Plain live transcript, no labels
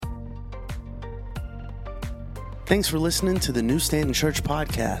Thanks for listening to the New Stanton Church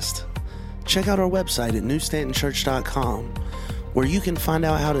podcast. Check out our website at newstantonchurch.com, where you can find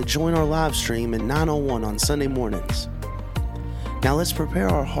out how to join our live stream at 9:01 on Sunday mornings. Now let's prepare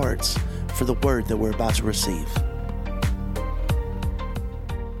our hearts for the word that we're about to receive.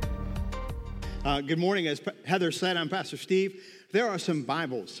 Good morning. As Heather said, I'm Pastor Steve. There are some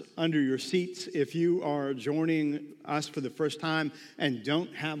Bibles under your seats. If you are joining us for the first time and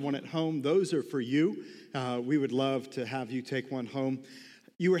don't have one at home, those are for you. We would love to have you take one home.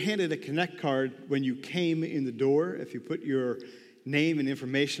 You were handed a Connect card when you came in the door. If you put your name and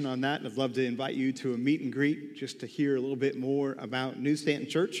information on that, I'd love to invite you to a meet and greet just to hear a little bit more about New Stanton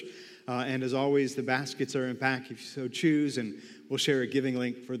Church. And as always, the baskets are in back if you so choose, and we'll share a giving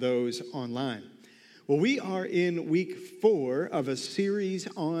link for those online. Well, we are in week 4 of a series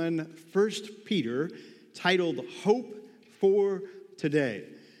on 1 Peter titled Hope for Today.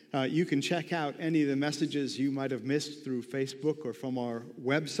 You can check out any of the messages you might have missed through Facebook or from our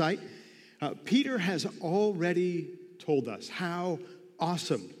website. Peter has already told us how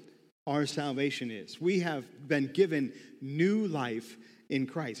awesome our salvation is. We have been given new life in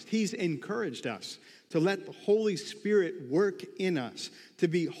Christ. He's encouraged us to let the Holy Spirit work in us, to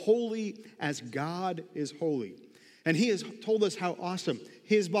be holy as God is holy. And he has told us how awesome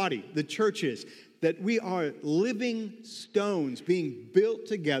his body, the church, is, that we are living stones being built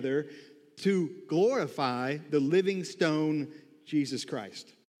together to glorify the living stone, Jesus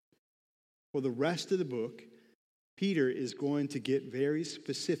Christ. For the rest of the book, Peter is going to get very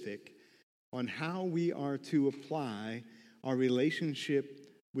specific on how we are to apply our relationship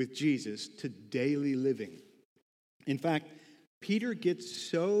with Jesus to daily living. In fact, Peter gets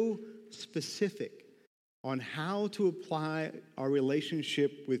so specific on how to apply our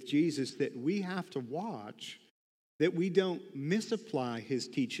relationship with Jesus that we have to watch that we don't misapply his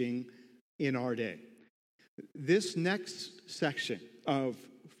teaching in our day. This next section of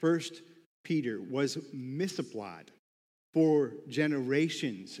 1 Peter was misapplied for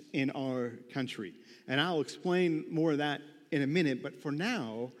generations in our country. And I'll explain more of that in a minute, but for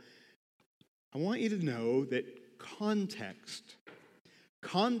now, I want you to know that context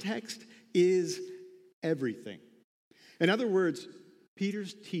is everything. In other words,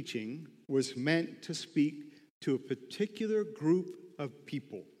 Peter's teaching was meant to speak to a particular group of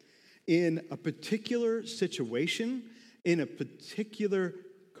people in a particular situation, in a particular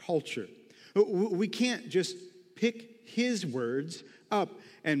culture. We can't just pick his words up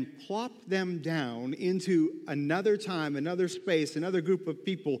and plop them down into another time, another space, another group of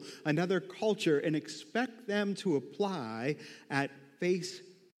people, another culture, and expect them to apply at face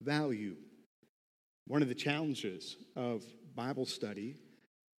value. One of the challenges of Bible study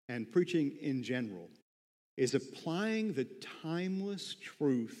and preaching in general is applying the timeless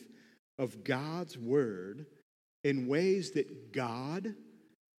truth of God's word in ways that God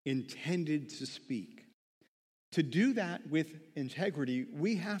intended to speak. To do that with integrity,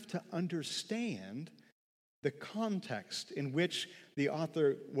 we have to understand the context in which the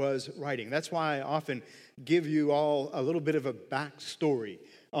author was writing. That's why I often give you all a little bit of a backstory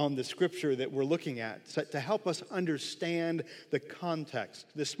on the scripture that we're looking at to help us understand the context.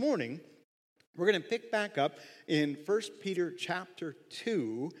 This morning, we're going to pick back up in 1 Peter chapter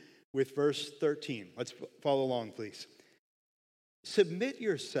 2 with verse 13. Let's follow along, please. Submit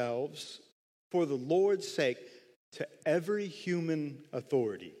yourselves for the Lord's sake to every human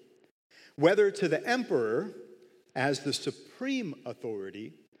authority, whether to the emperor as the supreme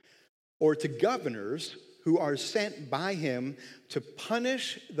authority, or to governors who are sent by him to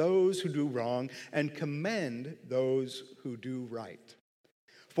punish those who do wrong and commend those who do right.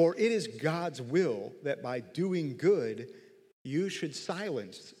 For it is God's will that by doing good you should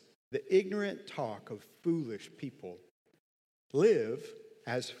silence the ignorant talk of foolish people. Live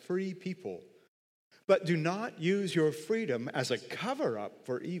as free people, but do not use your freedom as a cover-up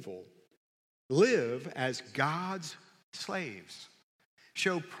for evil. Live as God's slaves.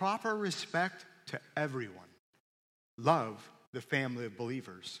 Show proper respect to everyone. Love the family of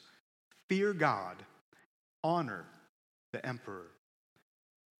believers. Fear God. Honor the emperor.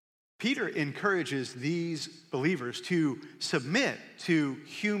 Peter encourages these believers to submit to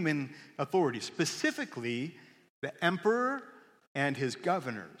human authority, specifically the emperor and his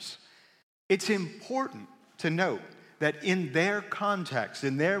governors. It's important to note that in their context,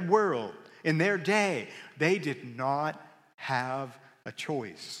 in their world, in their day, they did not have a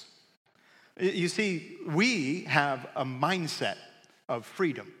choice. You see, we have a mindset of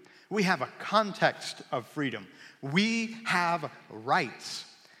freedom. We have a context of freedom. We have rights.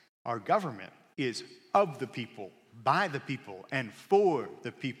 Our government is of the people, by the people, and for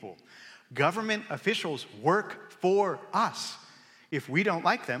the people. Government officials work for us. If we don't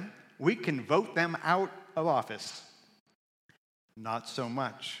like them, we can vote them out of office. Not so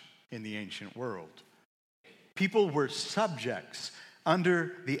much in the ancient world. People were subjects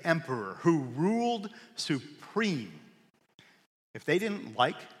under the emperor who ruled supreme. If they didn't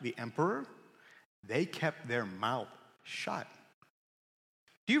like the emperor, they kept their mouth shut.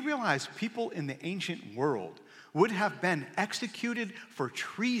 Do you realize people in the ancient world would have been executed for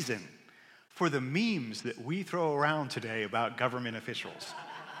treason for the memes that we throw around today about government officials?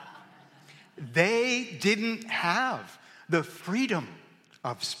 They didn't have the freedom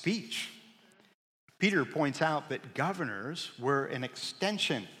of speech. Peter points out that governors were an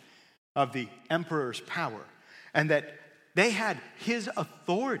extension of the emperor's power and that they had his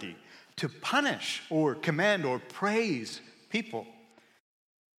authority to punish or commend or praise people.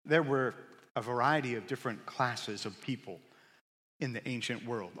 There were a variety of different classes of people in the ancient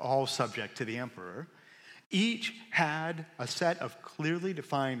world, all subject to the emperor. Each had a set of clearly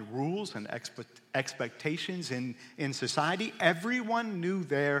defined rules and expectations in society. Everyone knew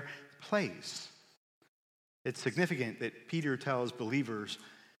their place. It's significant that Peter tells believers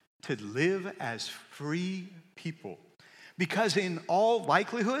to live as free people, because in all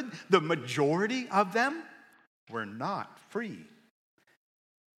likelihood, the majority of them were not free.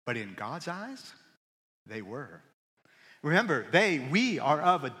 But in God's eyes, they were. Remember, we are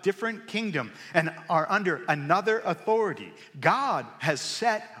of a different kingdom and are under another authority. God has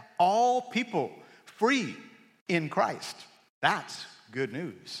set all people free in Christ. That's good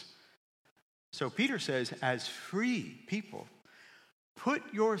news. So Peter says, as free people, put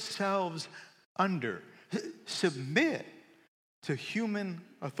yourselves under, submit to human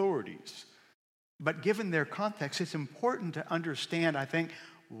authorities. But given their context, it's important to understand, I think,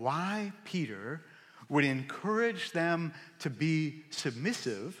 why Peter would encourage them to be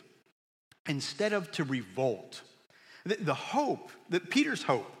submissive instead of to revolt. Peter's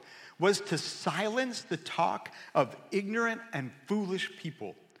hope was to silence the talk of ignorant and foolish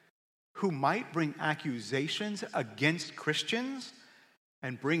people who might bring accusations against Christians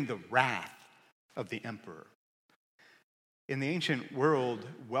and bring the wrath of the emperor. In the ancient world,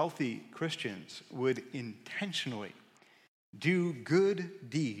 wealthy Christians would intentionally do good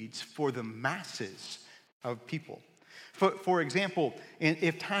deeds for the masses of people. For example,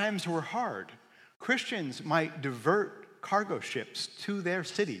 if times were hard, Christians might divert cargo ships to their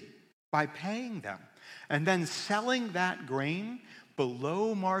city by paying them and then selling that grain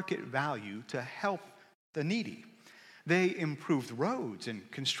below market value to help the needy. They improved roads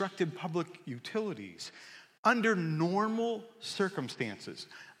and constructed public utilities. Under normal circumstances,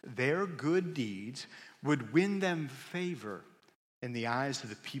 their good deeds would win them favor in the eyes of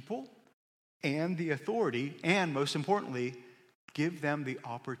the people and the authority, and most importantly, give them the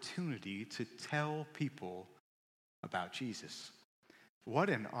opportunity to tell people about Jesus. What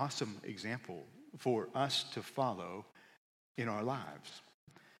an awesome example for us to follow in our lives.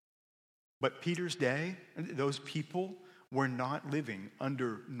 But Peter's day, those people were not living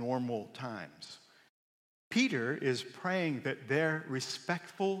under normal times. Peter is praying that their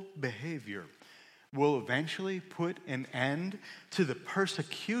respectful behavior will eventually put an end to the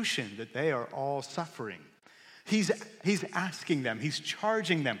persecution that they are all suffering. He's asking them, he's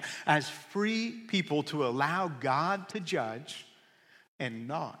charging them as free people to allow God to judge and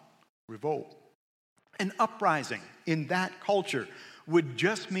not revolt. An uprising in that culture would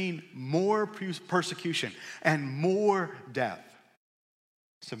just mean more persecution and more death.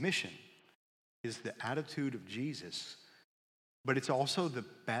 Submission is the attitude of Jesus, but it's also the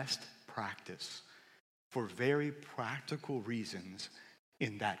best practice for very practical reasons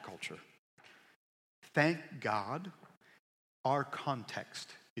in that culture. Thank God our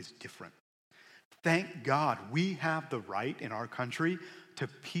context is different. Thank God we have the right in our country to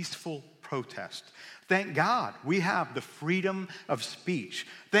peaceful protest. Thank God we have the freedom of speech.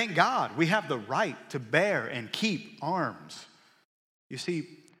 Thank God we have the right to bear and keep arms. You see,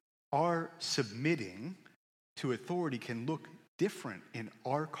 our submitting to authority can look different in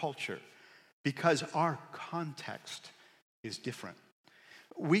our culture because our context is different.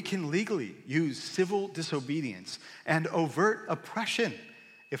 We can legally use civil disobedience and overt oppression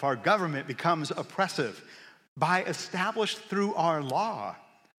if our government becomes oppressive by established through our law.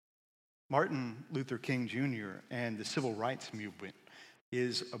 Martin Luther King Jr. and the civil rights movement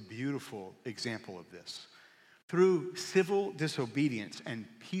is a beautiful example of this. Through civil disobedience and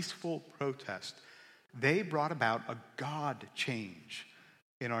peaceful protest, they brought about a God change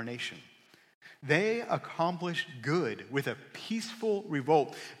in our nation. They accomplished good with a peaceful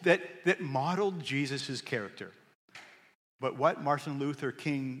revolt that modeled Jesus' character. But what Martin Luther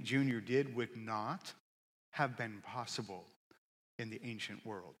King Jr. did would not have been possible in the ancient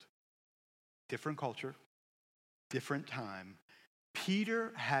world. Different culture, different time.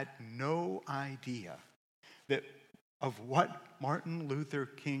 Peter had no idea that of what Martin Luther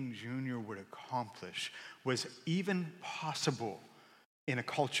King Jr. would accomplish was even possible in a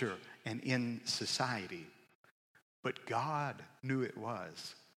culture and in society. But God knew it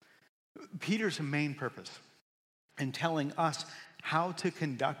was. Peter's main purpose in telling us how to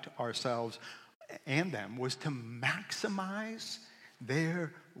conduct ourselves and them was to maximize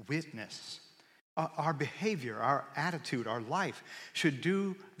their witness. Our behavior, our attitude, our life should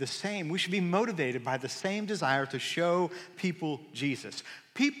do the same. We should be motivated by the same desire to show people Jesus.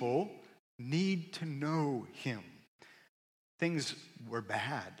 People need to know him. Things were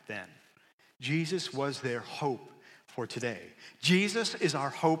bad then. Jesus was their hope for today. Jesus is our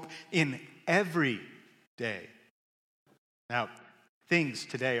hope in every day. Now, things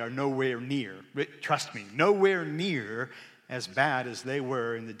today are nowhere near, trust me, nowhere near as bad as they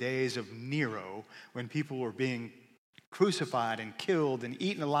were in the days of Nero when people were being crucified and killed and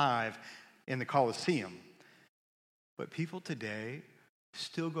eaten alive in the Colosseum. But people today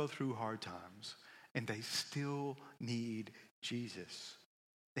still go through hard times, and they still need Jesus.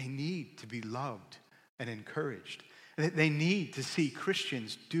 They need to be loved and encouraged. They need to see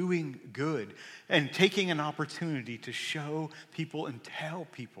Christians doing good and taking an opportunity to show people and tell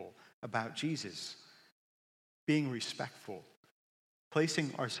people about Jesus. Being respectful,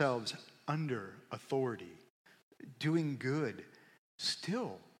 placing ourselves under authority, doing good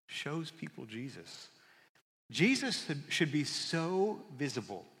still shows people Jesus. Jesus should be so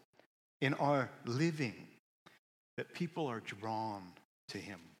visible in our living that people are drawn to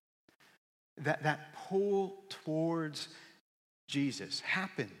him. That pull towards Jesus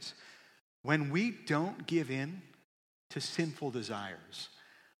happens when we don't give in to sinful desires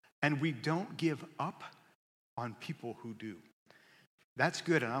and we don't give up on people who do. That's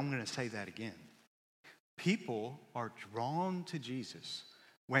good, and I'm going to say that again. People are drawn to Jesus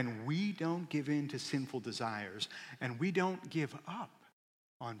when we don't give in to sinful desires and we don't give up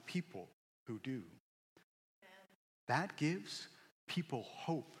on people who do. That gives people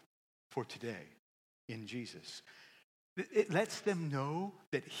hope for today in Jesus. It lets them know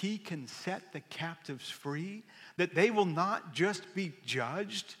that he can set the captives free, that they will not just be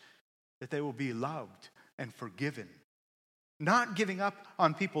judged, that they will be loved and forgiven. Not giving up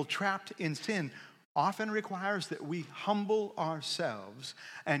on people trapped in sin often requires that we humble ourselves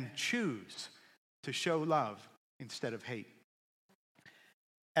and choose to show love instead of hate.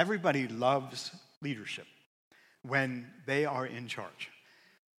 Everybody loves leadership when they are in charge.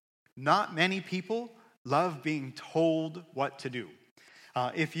 Not many people love being told what to do.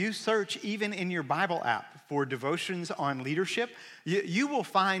 If you search even in your Bible app for devotions on leadership, you will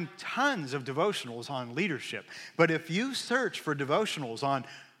find tons of devotionals on leadership. But if you search for devotionals on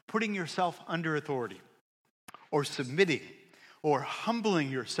putting yourself under authority or submitting or humbling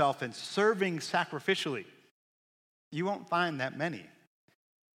yourself and serving sacrificially, you won't find that many.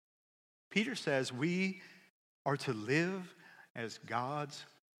 Peter says we are to live as God's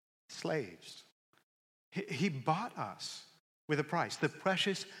slaves. He bought us with a price, the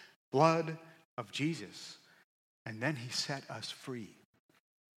precious blood of Jesus, and then he set us free.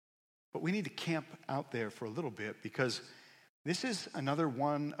 But we need to camp out there for a little bit because this is another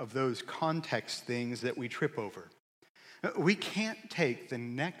one of those context things that we trip over. We can't take the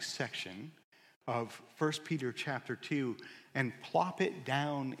next section of 1 Peter chapter 2 and plop it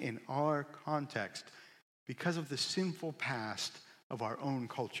down in our context because of the sinful past of our own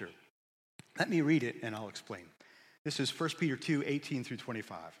culture. Let me read it and I'll explain. This is 1 Peter 2, 18 through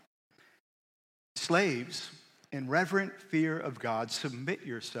 25. Slaves, in reverent fear of God, submit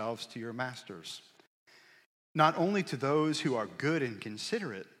yourselves to your masters, not only to those who are good and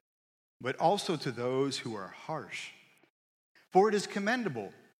considerate, but also to those who are harsh. For it is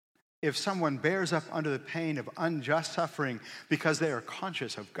commendable if someone bears up under the pain of unjust suffering because they are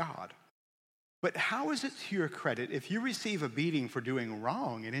conscious of God. But how is it to your credit if you receive a beating for doing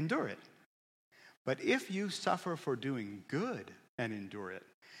wrong and endure it? But if you suffer for doing good and endure it,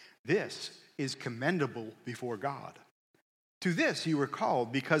 this is commendable before God. To this you were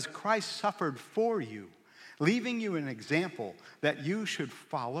called because Christ suffered for you, leaving you an example that you should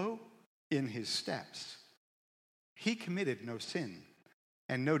follow in his steps. He committed no sin,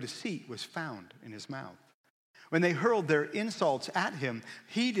 and no deceit was found in his mouth. When they hurled their insults at him,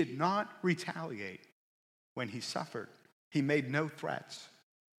 he did not retaliate. When he suffered, he made no threats.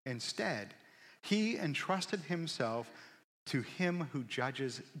 Instead, he entrusted himself to him who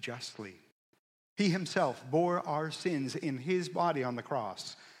judges justly. He himself bore our sins in his body on the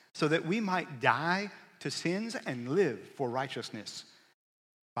cross so that we might die to sins and live for righteousness.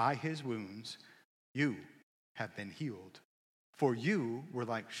 By his wounds, you have been healed. For you were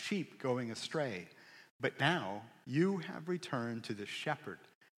like sheep going astray, but now you have returned to the shepherd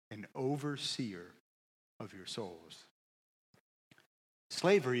and overseer of your souls.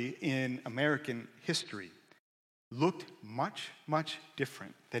 Slavery in American history looked much, much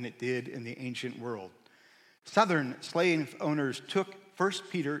different than it did in the ancient world. Southern slave owners took 1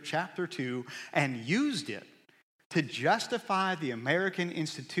 Peter chapter 2 and used it to justify the American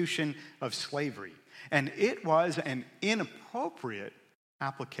institution of slavery. And it was an inappropriate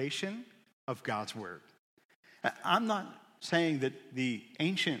application of God's word. I'm not saying that the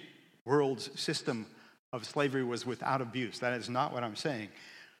ancient world's system of slavery was without abuse. That is not what I'm saying.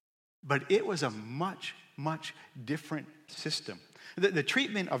 But it was a much, much different system. The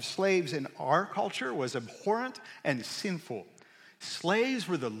treatment of slaves in our culture was abhorrent and sinful. Slaves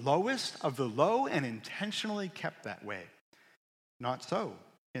were the lowest of the low and intentionally kept that way. Not so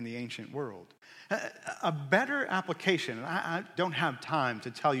in the ancient world. A better application, and I don't have time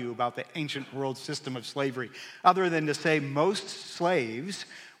to tell you about the ancient world system of slavery, other than to say most slaves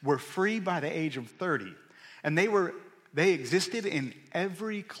were free by the age of 30. And they existed in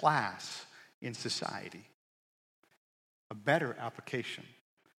every class in society. A better application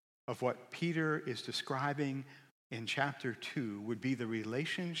of what Peter is describing in chapter 2 would be the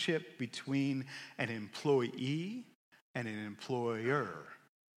relationship between an employee and an employer.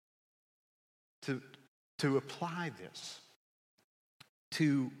 To apply this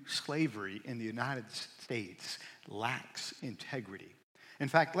to slavery in the United States lacks integrity. In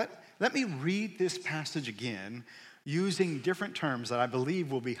fact, let me read this passage again using different terms that I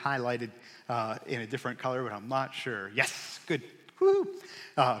believe will be highlighted in a different color, but I'm not sure. Yes, good. Woo.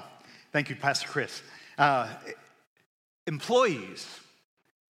 Thank you, Pastor Chris. Employees,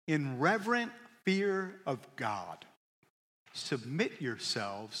 in reverent fear of God, submit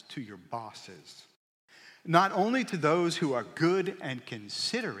yourselves to your bosses, not only to those who are good and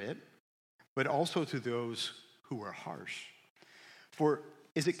considerate, but also to those who are harsh. For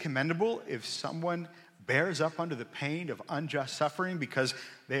is it commendable if someone bears up under the pain of unjust suffering because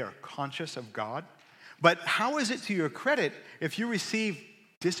they are conscious of God? But how is it to your credit if you receive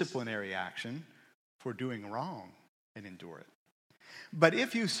disciplinary action for doing wrong and endure it? But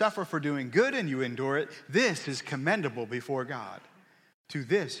if you suffer for doing good and you endure it, this is commendable before God. To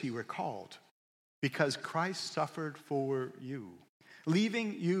this you were called, because Christ suffered for you,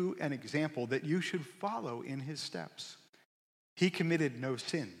 leaving you an example that you should follow in his steps. He committed no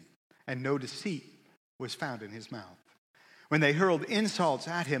sin, and no deceit was found in his mouth. When they hurled insults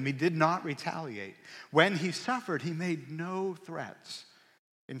at him, he did not retaliate. When he suffered, he made no threats.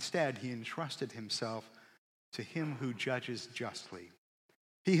 Instead, he entrusted himself to him who judges justly.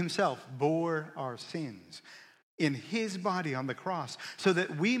 He himself bore our sins in his body on the cross so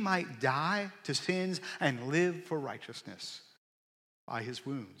that we might die to sins and live for righteousness. By his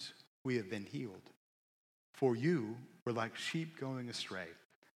wounds, we have been healed. For you were like sheep going astray,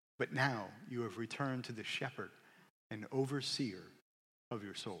 but now you have returned to the shepherd and overseer of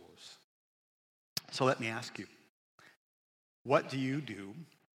your souls. So let me ask you, what do you do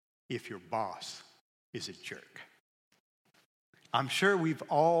if your boss is a jerk? I'm sure we've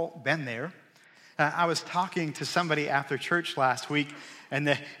all been there. I was talking to somebody after church last week, and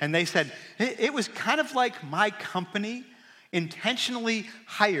they said, it was kind of like my company intentionally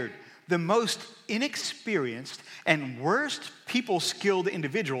hired the most inexperienced and worst people-skilled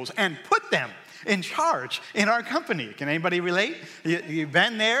individuals and put them in charge in our company. Can anybody relate? You've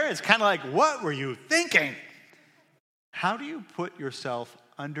been there? It's kind of like, what were you thinking? How do you put yourself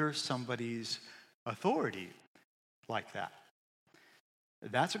under somebody's authority like that?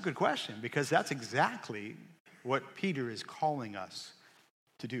 That's a good question, because that's exactly what Peter is calling us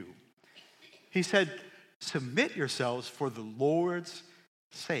to do. He said, submit yourselves for the Lord's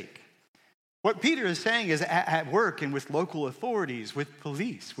sake. What Peter is saying is at work and with local authorities, with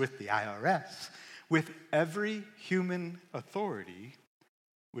police, with the IRS, with every human authority,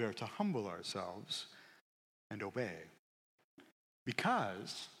 we are to humble ourselves and obey.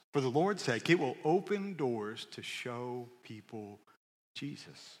 Because, for the Lord's sake, it will open doors to show people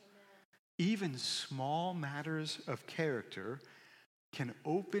Jesus. Even small matters of character can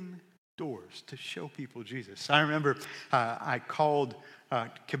open doors to show people Jesus. I remember I called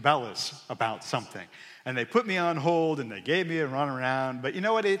Cabela's about something, and they put me on hold, and they gave me a runaround. But you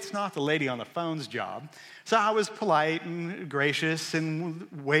know what? It's not the lady on the phone's job. So I was polite and gracious and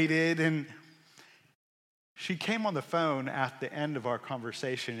waited, and she came on the phone at the end of our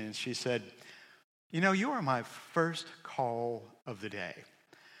conversation, and she said, You know, you are my first call of the day,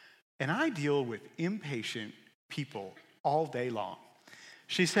 and I deal with impatient people all day long.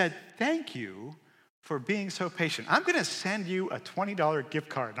 She said, thank you for being so patient. I'm going to send you a $20 gift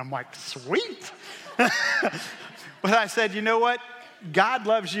card. And I'm like, sweet. But I said, you know what? God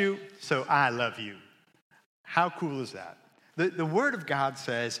loves you, so I love you. How cool is that? The Word of God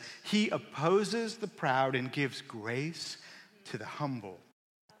says he opposes the proud and gives grace to the humble.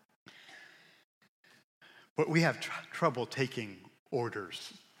 But we have trouble taking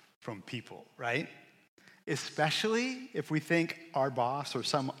orders from people, right? Especially if we think our boss or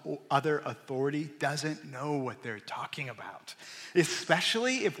some other authority doesn't know what they're talking about.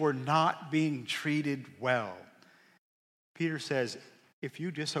 Especially if we're not being treated well. Peter says, if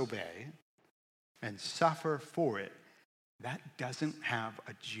you disobey and suffer for it, that doesn't have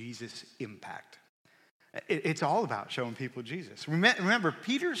a Jesus impact. It's all about showing people Jesus. Remember,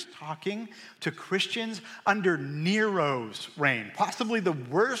 Peter's talking to Christians under Nero's reign, possibly the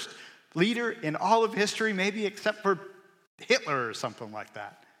worst leader in all of history, maybe except for Hitler or something like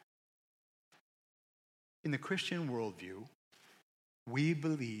that. In the Christian worldview, we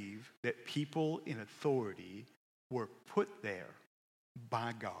believe that people in authority were put there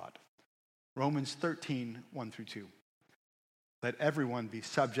by God. Romans 13, 1 through 2. Let everyone be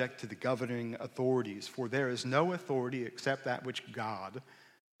subject to the governing authorities, for there is no authority except that which God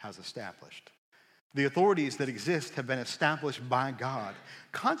has established. The authorities that exist have been established by God.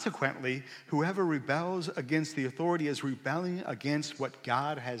 Consequently, whoever rebels against the authority is rebelling against what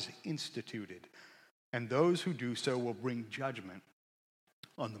God has instituted, and those who do so will bring judgment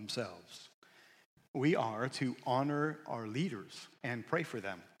on themselves. We are to honor our leaders and pray for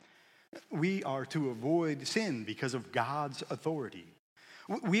them. We are to avoid sin because of God's authority.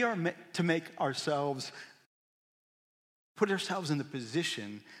 We are meant to put ourselves in the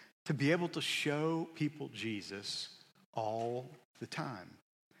position to be able to show people Jesus all the time.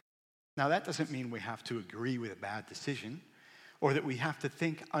 Now, that doesn't mean we have to agree with a bad decision or that we have to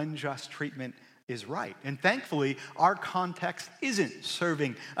think unjust treatment is right. And thankfully, our context isn't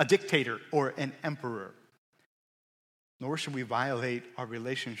serving a dictator or an emperor. Nor should we violate our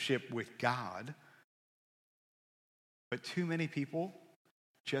relationship with God. But too many people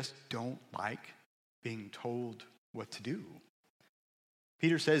just don't like being told what to do.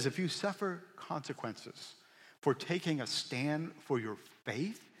 Peter says, if you suffer consequences for taking a stand for your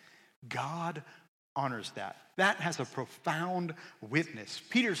faith, God honors that. That has a profound witness.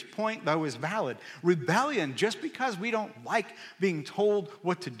 Peter's point, though, is valid. Rebellion, just because we don't like being told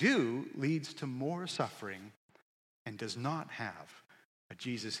what to do, leads to more suffering and does not have a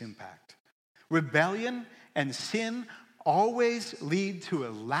Jesus impact. Rebellion and sin always lead to a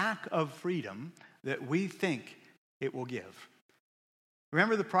lack of freedom that we think it will give.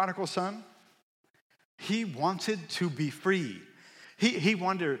 Remember the prodigal son? He wanted to be free. He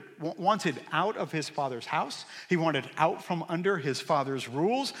wanted out of his father's house. He wanted out from under his father's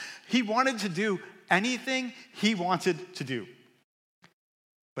rules. He wanted to do anything he wanted to do.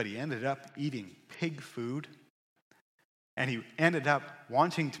 But he ended up eating pig food. And he ended up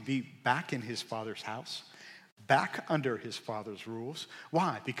wanting to be back in his father's house, back under his father's rules.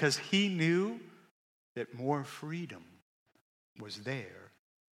 Why? Because he knew that more freedom was there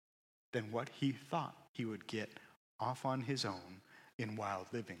than what he thought he would get off on his own in wild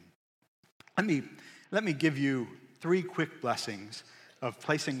living. Let me give you 3 quick blessings of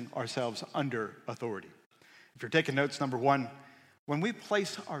placing ourselves under authority. If you're taking notes, number 1, when we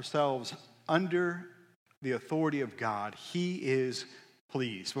place ourselves under the authority of God, he is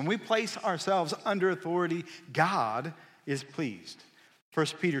pleased. When we place ourselves under authority, God is pleased. 1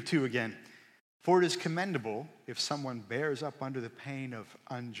 Peter 2 again. For it is commendable if someone bears up under the pain of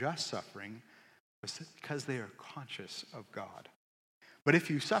unjust suffering because they are conscious of God. But if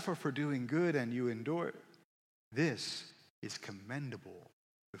you suffer for doing good and you endure it, this is commendable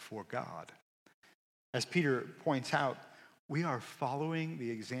before God. As Peter points out, we are following the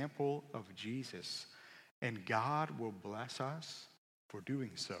example of Jesus, and God will bless us for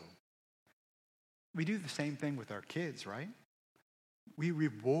doing so. We do the same thing with our kids, right? We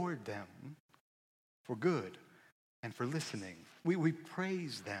reward them for good and for listening. We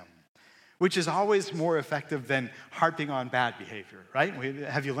praise them, which is always more effective than harping on bad behavior, right?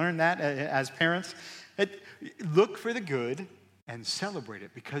 Have you learned that as parents? Look for the good and celebrate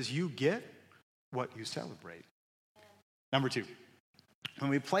it because you get what you celebrate. Number 2, when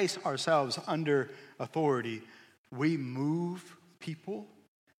we place ourselves under authority, we move people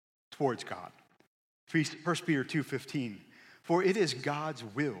towards God. 1 Peter 2:15, for it is God's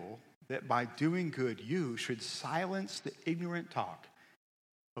will that by doing good you should silence the ignorant talk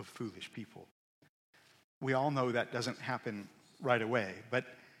of foolish people. we all know that doesn't happen right away, but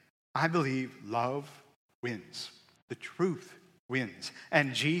I believe love wins. The truth wins.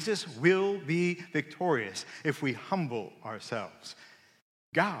 And Jesus will be victorious if we humble ourselves.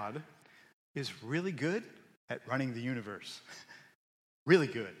 God is really good at running the universe. Really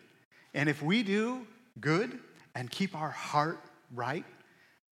good. And if we do good and keep our heart right,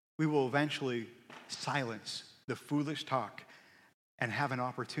 we will eventually silence the foolish talk and have an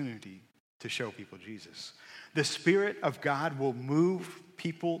opportunity to show people Jesus. The Spirit of God will move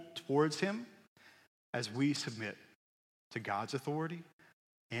people towards him as we submit to God's authority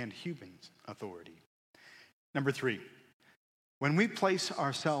and human authority. Number 3, when we place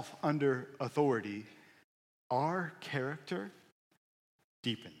ourselves under authority, our character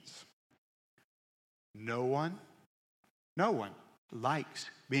deepens. No one likes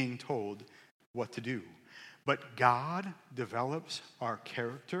being told what to do, but God develops our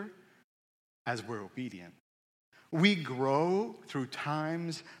character as we're obedient. We grow through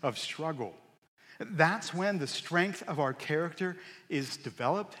times of struggle. That's when the strength of our character is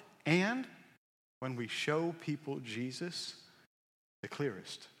developed and when we show people Jesus the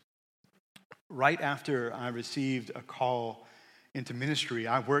clearest. Right after I received a call into ministry,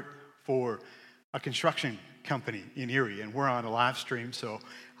 I worked for a construction company in Erie, and we're on a live stream, so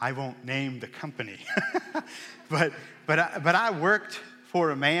I won't name the company. but I worked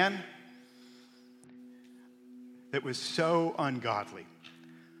for a man that was so ungodly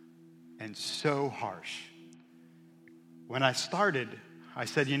and so harsh. When I started, I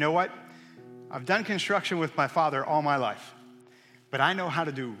said, you know what? I've done construction with my father all my life, but I know how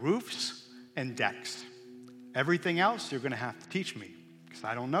to do roofs and decks. Everything else you're going to have to teach me because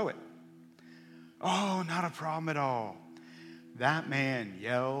I don't know it. Oh, not a problem at all. That man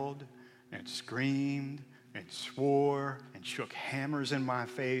yelled and screamed and swore and shook hammers in my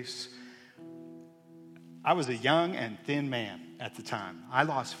face. I was a young and thin man at the time. I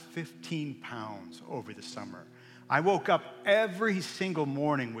lost 15 pounds over the summer. I woke up every single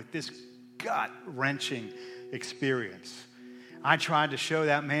morning with this gut-wrenching experience. I tried to show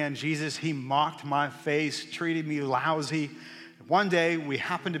that man Jesus. He mocked my face, treated me lousy. One day, we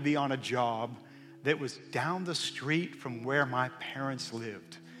happened to be on a job that was down the street from where my parents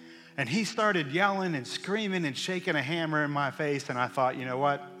lived. And he started yelling and screaming and shaking a hammer in my face, and I thought, you know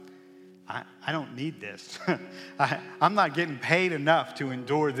what? I don't need this. I'm not getting paid enough to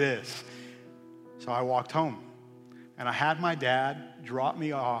endure this. So I walked home, and I had my dad drop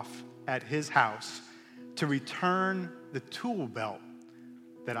me off at his house to return the tool belt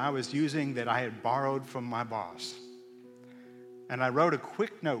that I was using that I had borrowed from my boss. And I wrote a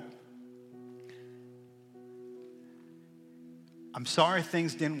quick note. I'm sorry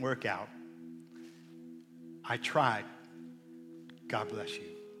things didn't work out. I tried. God bless you.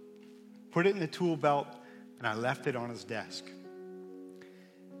 Put it in the tool belt, and I left it on his desk.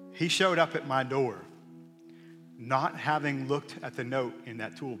 He showed up at my door, not having looked at the note in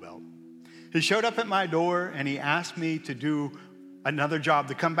that tool belt. He showed up at my door, and he asked me to do another job,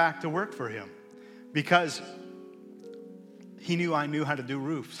 to come back to work for him, because he knew I knew how to do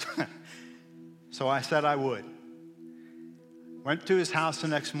roofs. So I said I would. Went to his house the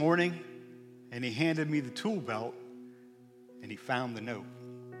next morning, and he handed me the tool belt, and he found the note.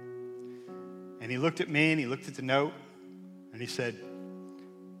 And he looked at me, and he looked at the note, and he said,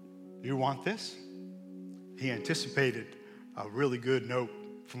 "You want this?" He anticipated a really good note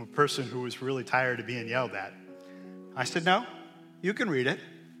from a person who was really tired of being yelled at. I said, "No, you can read it."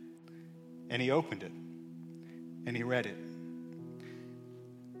 And he opened it, and he read it.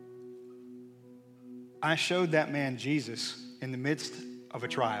 I showed that man Jesus in the midst of a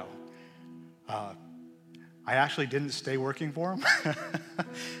trial. I actually didn't stay working for him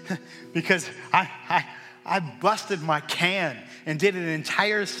because I busted my can and did an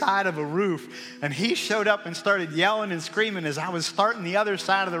entire side of a roof, and he showed up and started yelling and screaming as I was starting the other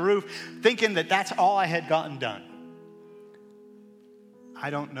side of the roof, thinking that that's all I had gotten done.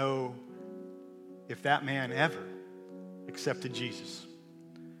 I don't know if that man ever accepted Jesus,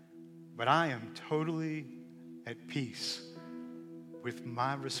 but I am totally at peace with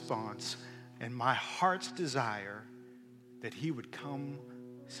my response and my heart's desire that he would come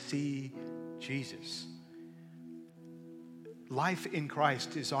see Jesus. Life in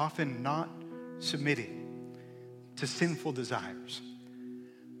Christ is often not submitting to sinful desires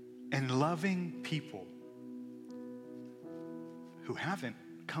and loving people who haven't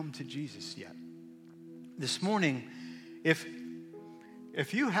come to Jesus yet. This morning, if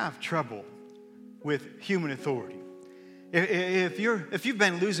you have trouble with human authority, if you've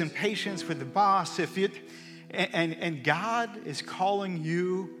been losing patience with the boss, and God is calling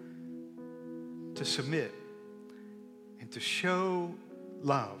you to submit and to show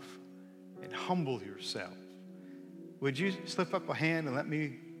love and humble yourself. Would you slip up a hand and let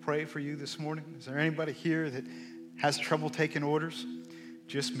me pray for you this morning? Is there anybody here that has trouble taking orders?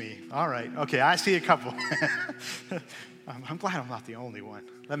 Just me. All right. Okay, I see a couple. I'm glad I'm not the only one.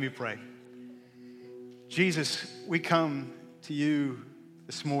 Let me pray. Jesus, we come to you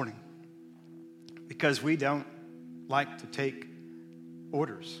this morning because we don't like to take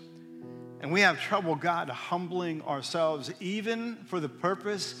orders. And we have trouble, God, humbling ourselves even for the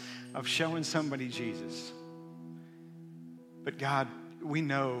purpose of showing somebody Jesus. But God, we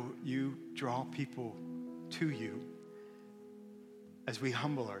know you draw people to you as we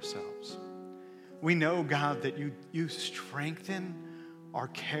humble ourselves. We know, God, that you strengthen our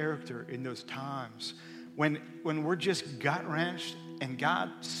character in those times when we're just gut-wrenched and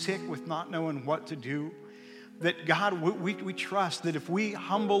God sick with not knowing what to do. That God, we trust that if we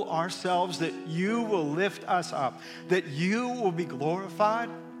humble ourselves, that you will lift us up, that you will be glorified.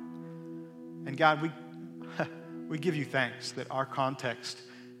 And God, we give you thanks that our context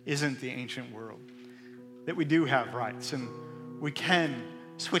isn't the ancient world, that we do have rights and we can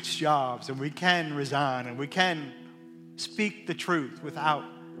switch jobs and we can resign and we can speak the truth without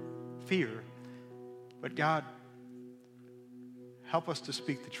fear. But God, help us to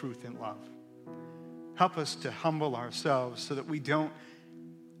speak the truth in love. Help us to humble ourselves so that we don't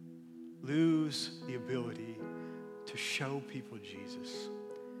lose the ability to show people Jesus.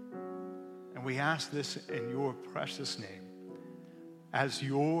 And we ask this in your precious name, as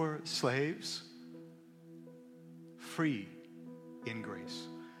your slaves, free in grace.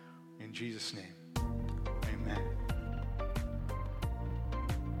 In Jesus' name, amen.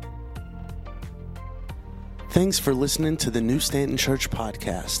 Thanks for listening to the New Stanton Church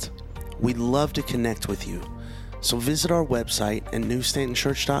podcast. We'd love to connect with you. So visit our website at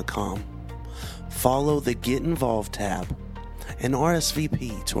newstantonchurch.com, follow the Get Involved tab, and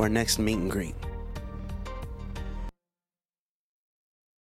RSVP to our next meet and greet.